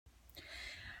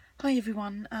Hi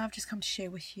everyone, I've just come to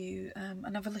share with you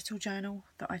another little journal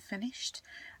that I finished.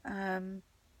 Again,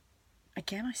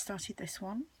 I started this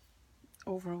one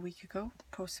over a week ago,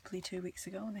 possibly 2 weeks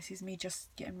ago, and this is me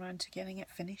just getting around to getting it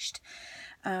finished.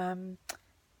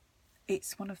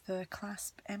 It's one of the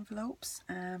Clasp envelopes,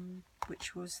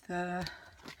 which was not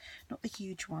the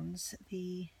huge ones,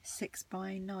 the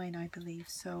 6x9 I believe.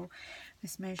 So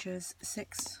this measures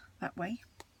 6 that way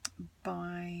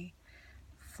by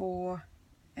 4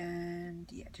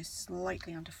 and yeah, just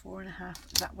slightly under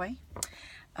 4.5 that way.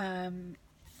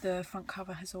 The front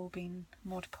cover has all been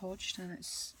Mod Podged, and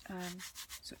it's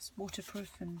so it's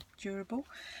waterproof and durable.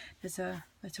 There's a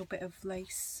little bit of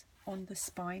lace on the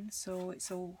spine, so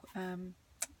it's all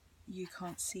you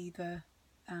can't see the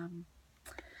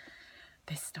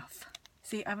this stuff.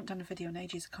 See, I haven't done a video in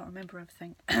ages, I can't remember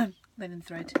everything. Linen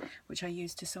thread, which I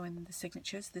used to sew in the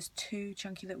signatures. There's 2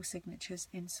 chunky little signatures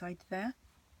inside there.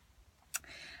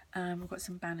 We've got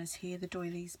some banners here. The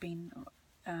doily's been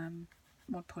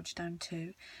Mod Podged down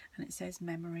too, and it says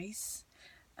memories.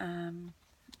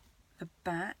 The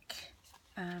back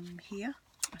here,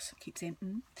 I keep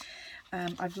saying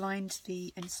I've lined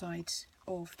the inside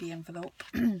of the envelope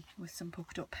with some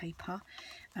polka dot paper,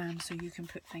 so you can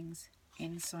put things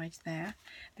inside there.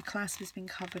 The clasp has been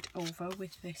covered over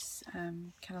with this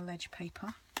kind of ledge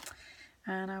paper,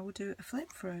 and I will do a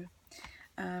flip through.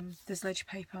 There's ledge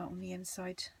paper on the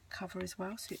inside cover as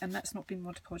well, so, and that's not been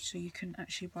Mod Podged, so you can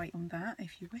actually write on that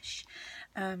if you wish.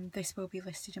 This will be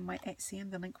listed in my Etsy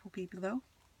and the link will be below.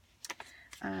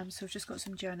 So I've just got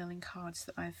some journaling cards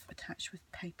that I've attached with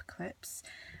paper clips.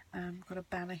 Got a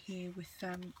banner here with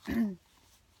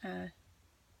a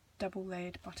double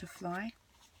layered butterfly,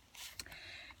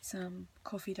 some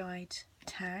coffee dyed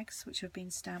tags which have been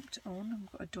stamped on.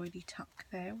 I've got a doily tuck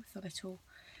there with a little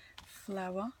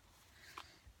flower.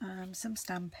 Some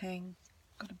stamping,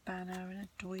 got a banner and a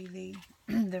doily.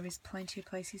 There is plenty of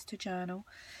places to journal.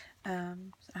 I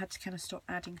had to kind of stop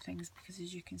adding things because,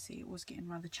 as you can see, it was getting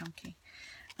rather chunky.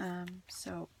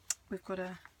 So we've got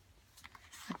a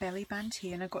belly band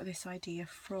here, and I got this idea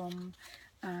from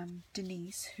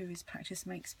Denise, who is Practice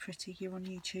Makes Pretty here on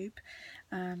YouTube.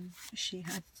 She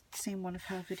had seen one of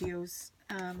her videos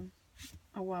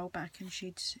a while back, and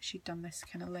she'd done this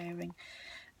kind of layering.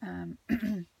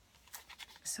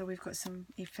 So we've got some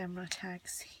ephemera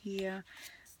tags here.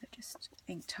 They're just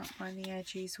inked up around the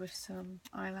edges with some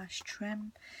eyelash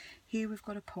trim. Here we've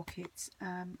got a pocket.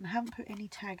 I haven't put any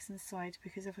tags inside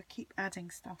because if I keep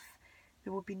adding stuff,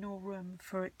 there will be no room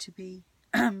for it to be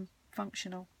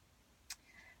functional.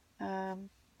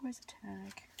 Where's the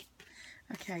tag?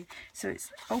 Okay, so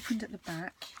it's opened at the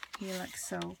back here like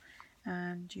so,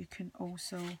 and you can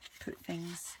also put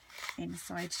things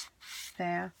inside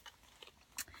there.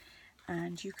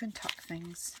 And you can tuck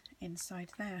things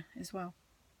inside there as well.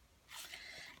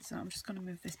 So I'm just going to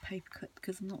move this paper clip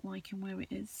because I'm not liking where it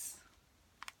is.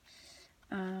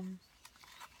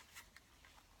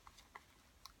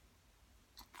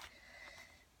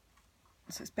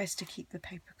 So it's best to keep the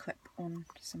paper clip on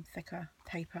some thicker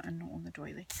paper and not on the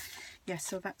doily. Yeah,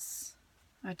 so that's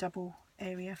a double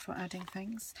area for adding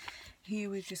things. Here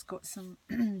we've just got some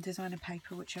designer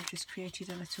paper which I've just created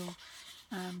a little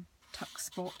tuck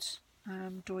spot.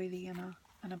 Doily and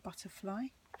a butterfly,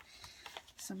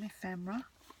 some ephemera,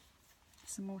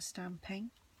 some more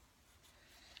stamping,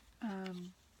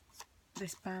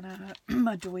 this banner,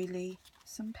 a doily,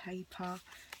 some paper,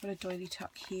 got a doily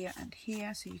tuck here and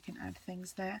here, so you can add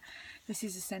things there. This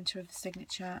is the centre of the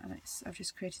signature, and I've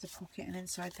just created a pocket, and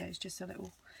inside there is just a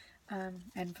little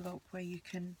envelope where you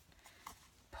can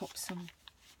pop some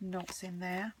notes in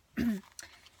there.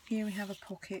 Here we have a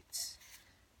pocket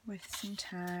with some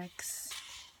tags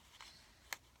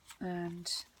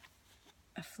and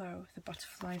a flower with a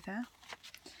butterfly there.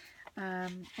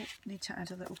 Need to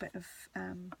add a little bit of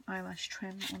eyelash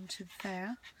trim onto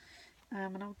there,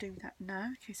 and I'll do that now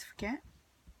in case I forget.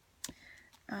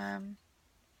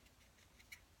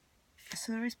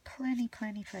 So there is plenty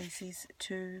places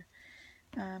to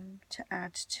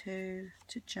add to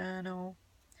journal.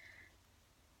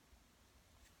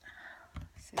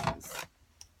 Scissors.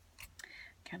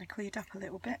 Kind of cleared up a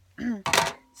little bit.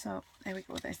 So there we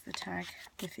go, there's the tag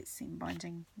with its seam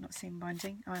binding, not seam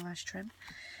binding, eyelash trim.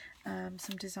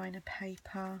 Some designer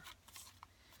paper,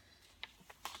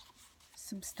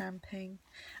 some stamping,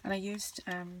 and I used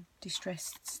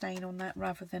distressed stain on that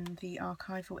rather than the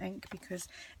archival ink because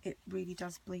it really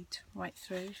does bleed right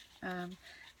through,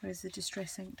 whereas the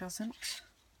distress ink doesn't.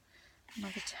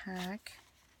 Another tag,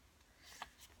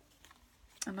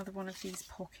 another one of these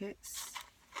pockets.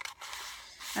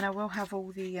 And I will have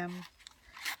all the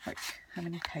like how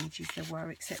many pages there were,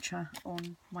 etc.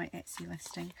 on my Etsy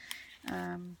listing.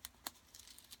 And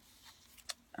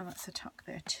that's a tuck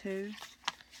there too.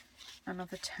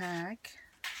 Another tag.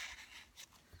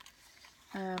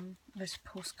 There's a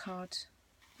postcard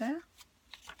there.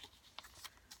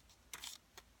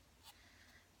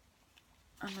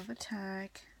 Another tag.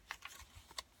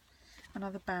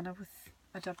 Another banner with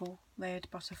a double layered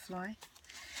butterfly.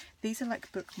 These are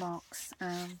like bookmarks,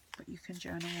 but you can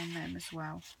journal on them as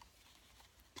well.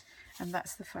 And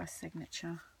that's the first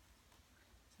signature.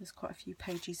 There's quite a few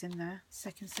pages in there.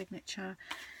 Second signature,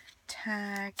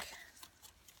 tag.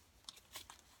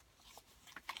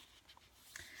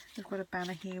 We've got a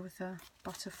banner here with a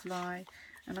butterfly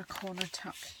and a corner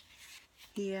tuck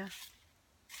here.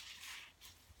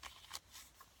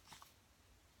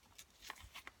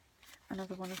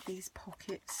 Another one of these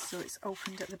pockets, so it's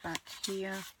opened at the back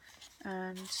here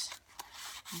and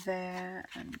there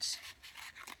and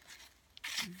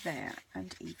there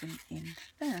and even in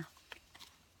there.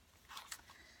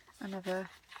 Another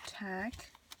tag,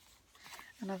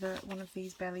 another one of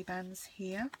these belly bands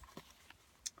here,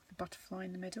 the butterfly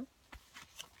in the middle.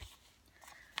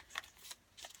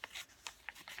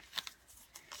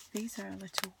 These are a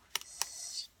little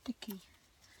sticky.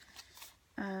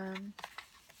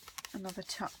 Another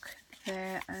tuck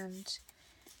there and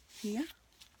here.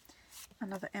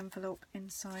 Another envelope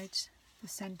inside the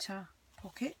centre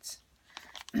pocket.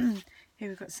 Here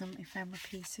we've got some ephemera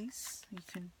pieces. You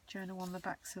can journal on the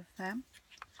backs of them.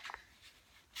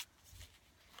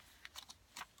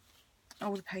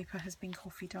 All the paper has been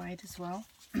coffee dyed as well.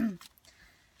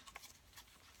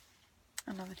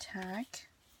 Another tag.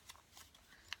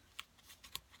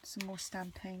 Some more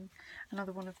stamping.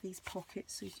 Another one of these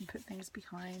pockets so you can put things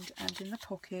behind and in the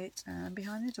pocket and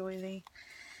behind the doily.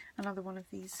 Another one of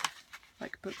these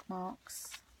like bookmarks.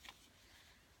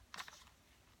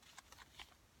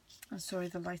 I'm sorry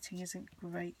the lighting isn't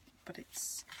great, but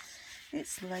it's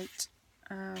late,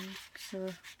 so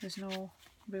there's no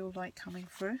real light coming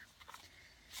through.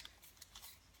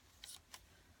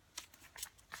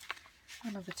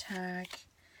 Another tag,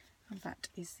 and that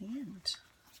is the end.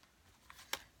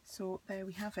 So there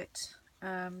we have it.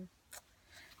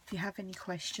 If you have any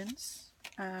questions,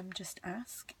 just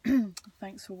ask.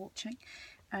 Thanks for watching,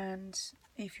 and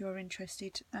if you're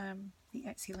interested, the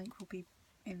Etsy link will be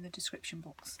in the description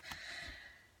box.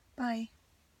 Bye.